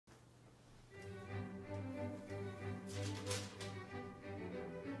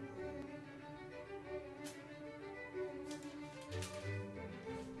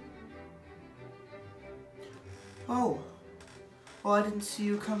Oh, well, I didn't see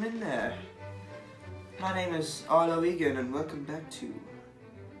you come in there. My name is Arlo and welcome back to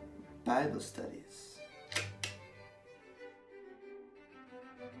Bible Studies.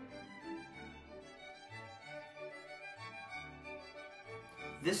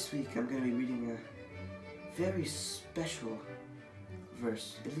 This week I'm going to be reading a very special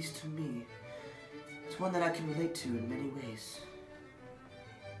verse, at least to me. It's one that I can relate to in many ways.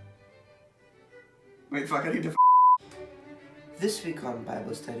 Wait, fuck, I need to This week on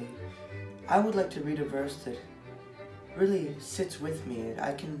Bible Study, I would like to read a verse that really sits with me.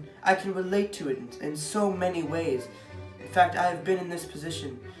 I can relate to it in so many ways. In fact, I have been in this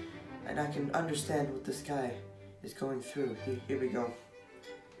position, and I can understand what this guy is going through. Here we go.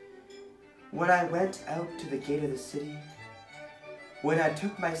 When I went out to the gate of the city, when I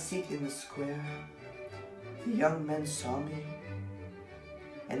took my seat in the square, the young men saw me,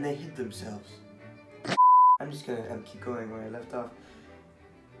 and they hid themselves. I'm just gonna keep going where I left off.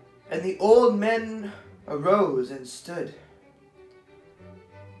 And the old men arose and stood.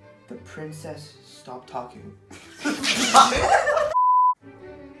 The princess stopped talking.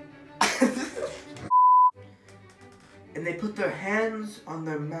 And they put their hands on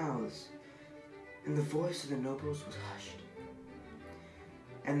their mouths, and the voice of the nobles was hushed,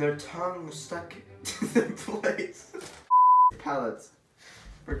 and their tongue was stuck to their plates. Palates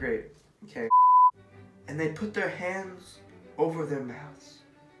were great. Okay. And they put their hands over their mouths.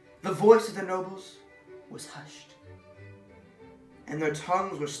 The voice of the nobles was hushed, and their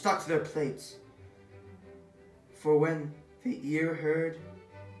tongues were stuck to their plates. For when the ear heard,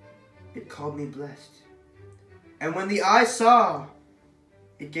 it called me blessed. And when the eye saw,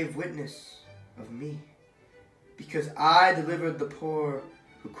 it gave witness of me. Because I delivered the poor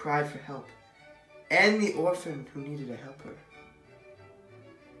who cried for help, and the orphan who needed a helper.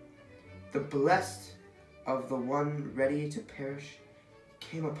 The blessed of the one ready to perish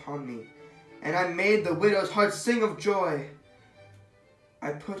came upon me, and I made the widow's heart sing of joy.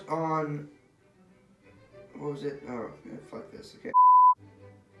 I put on, what was it? Oh, yeah, fuck this, okay.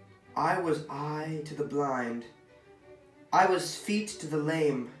 I was eye to the blind, I was feet to the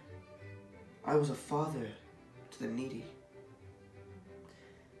lame, I was a father to the needy.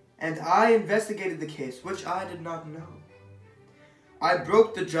 And I investigated the case, which I did not know. I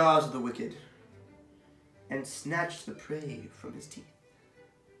broke the jaws of the wicked, and snatched the prey from his teeth.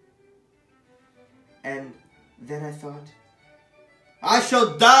 And then I thought, I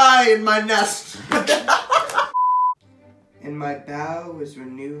shall die in my nest. And my bow is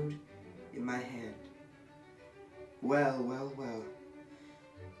renewed in my hand. Well, well, well.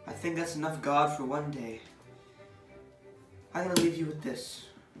 I think that's enough God for one day. I'm gonna leave you with this.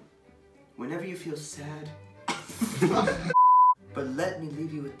 Whenever you feel sad, but let me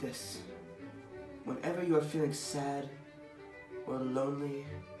leave you with this. Whenever you are feeling sad, or lonely,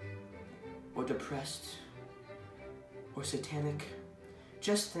 or depressed, or satanic,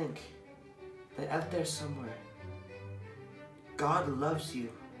 just think that out there somewhere, God loves you.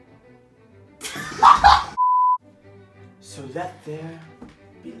 So let there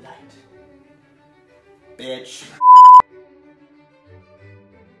be light. Bitch.